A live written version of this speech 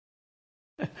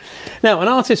Now, an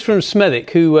artist from Smethwick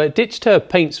who ditched her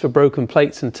paints for broken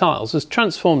plates and tiles has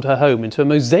transformed her home into a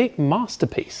mosaic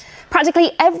masterpiece.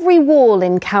 Practically every wall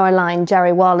in Caroline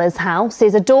Jariwala's house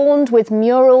is adorned with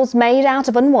murals made out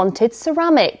of unwanted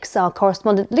ceramics. Our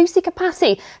correspondent Lucy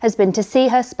Capassi has been to see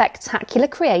her spectacular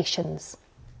creations.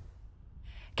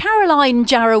 Caroline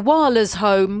Jariwala's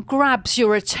home grabs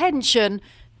your attention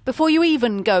before you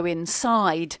even go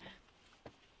inside.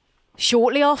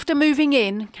 Shortly after moving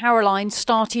in, Caroline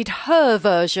started her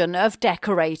version of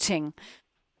decorating.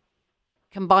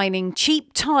 Combining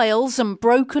cheap tiles and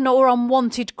broken or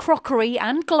unwanted crockery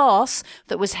and glass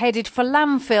that was headed for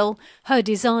landfill, her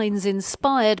designs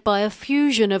inspired by a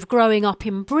fusion of growing up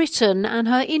in Britain and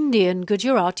her Indian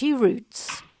Gujarati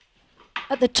roots.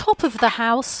 At the top of the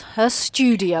house, her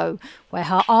studio, where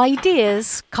her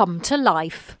ideas come to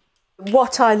life.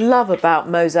 What I love about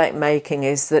mosaic making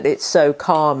is that it's so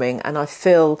calming, and I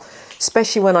feel,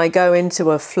 especially when I go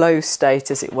into a flow state,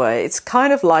 as it were, it's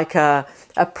kind of like a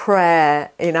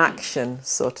prayer in action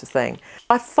sort of thing.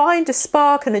 I find a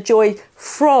spark and a joy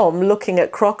from looking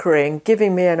at crockery and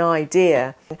giving me an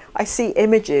idea. I see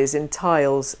images in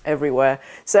tiles everywhere,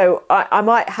 so I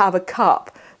might have a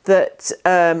cup that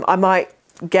I might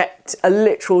get a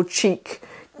literal cheek,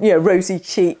 rosy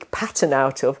cheek pattern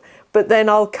out of, but then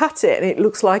I'll cut it and it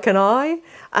looks like an eye,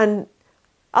 and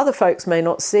other folks may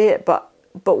not see it, but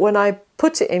when I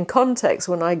put it in context,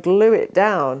 when I glue it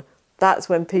down, that's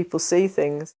when people see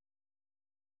things.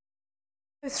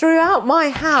 Throughout my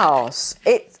house,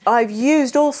 I've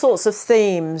used all sorts of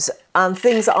themes and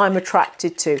things that I'm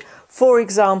attracted to. For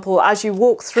example, as you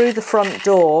walk through the front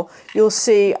door, you'll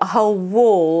see a whole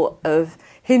wall of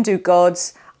Hindu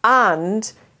gods,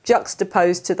 and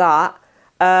juxtaposed to that,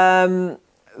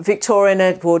 Victorian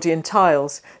Edwardian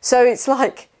tiles. So it's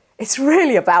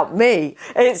really about me.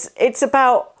 It's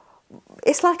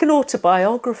like an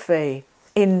autobiography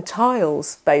in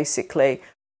tiles, basically.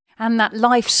 And that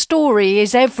life story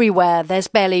is everywhere. There's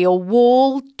barely a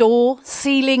wall, door,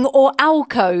 ceiling or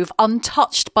alcove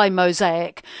untouched by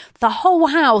mosaic. The whole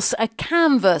house a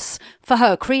canvas for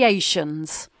her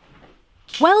creations.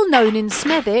 Well known in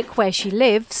Smethwick, where she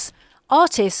lives,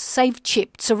 artists save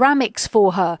chipped ceramics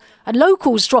for her, and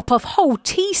locals drop off whole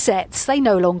tea sets they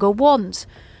no longer want.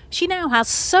 She now has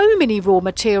so many raw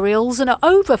materials, and an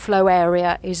overflow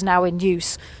area is now in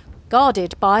use,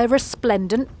 guarded by a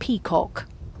resplendent peacock.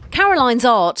 Caroline's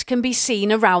art can be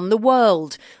seen around the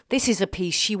world. This is a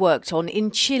piece she worked on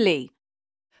in Chile.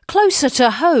 Closer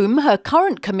to home, her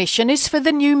current commission is for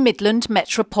the new Midland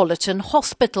Metropolitan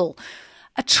Hospital.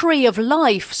 A tree of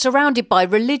life surrounded by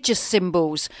religious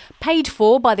symbols, paid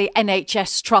for by the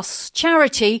NHS Trust's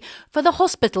charity for the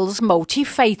hospital's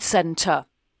multi-faith centre.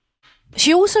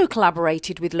 She also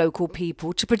collaborated with local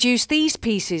people to produce these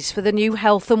pieces for the new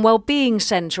Health and Wellbeing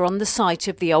Centre on the site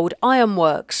of the old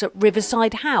ironworks at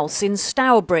Riverside House in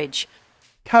Stourbridge.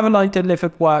 Caroline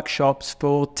delivered workshops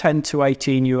for 10 to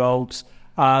 18-year-olds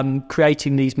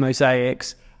creating these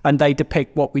mosaics, and they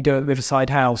depict what we do at Riverside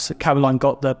House. Caroline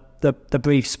got the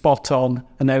brief spot on,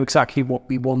 and they're exactly what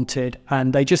we wanted,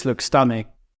 and they just look stunning.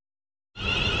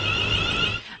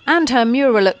 And her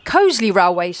mural at Coseley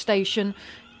Railway Station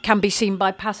can be seen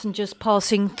by passengers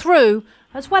passing through,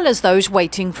 as well as those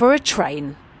waiting for a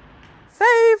train.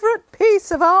 Favourite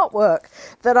piece of artwork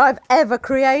that I've ever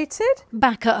created?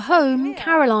 Back at home,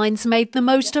 Caroline's made the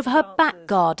most of her back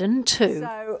garden too.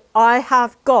 So I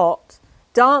have got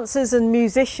dancers and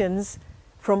musicians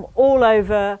from all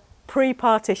over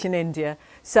pre-partition India.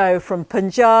 So from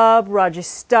Punjab,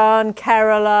 Rajasthan,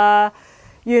 Kerala,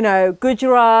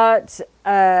 Gujarat,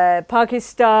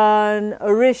 Pakistan,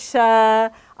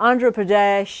 Orissa, Andhra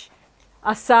Pradesh,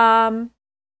 Assam.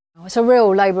 It's a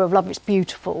real labour of love. It's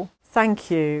beautiful. Thank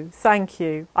you.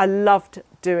 I loved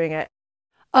doing it.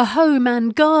 A home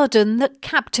and garden that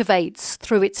captivates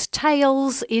through its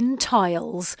tales in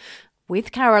tiles.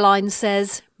 With, Caroline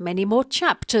says, many more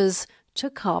chapters to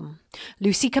come.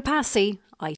 Lucy Capassi,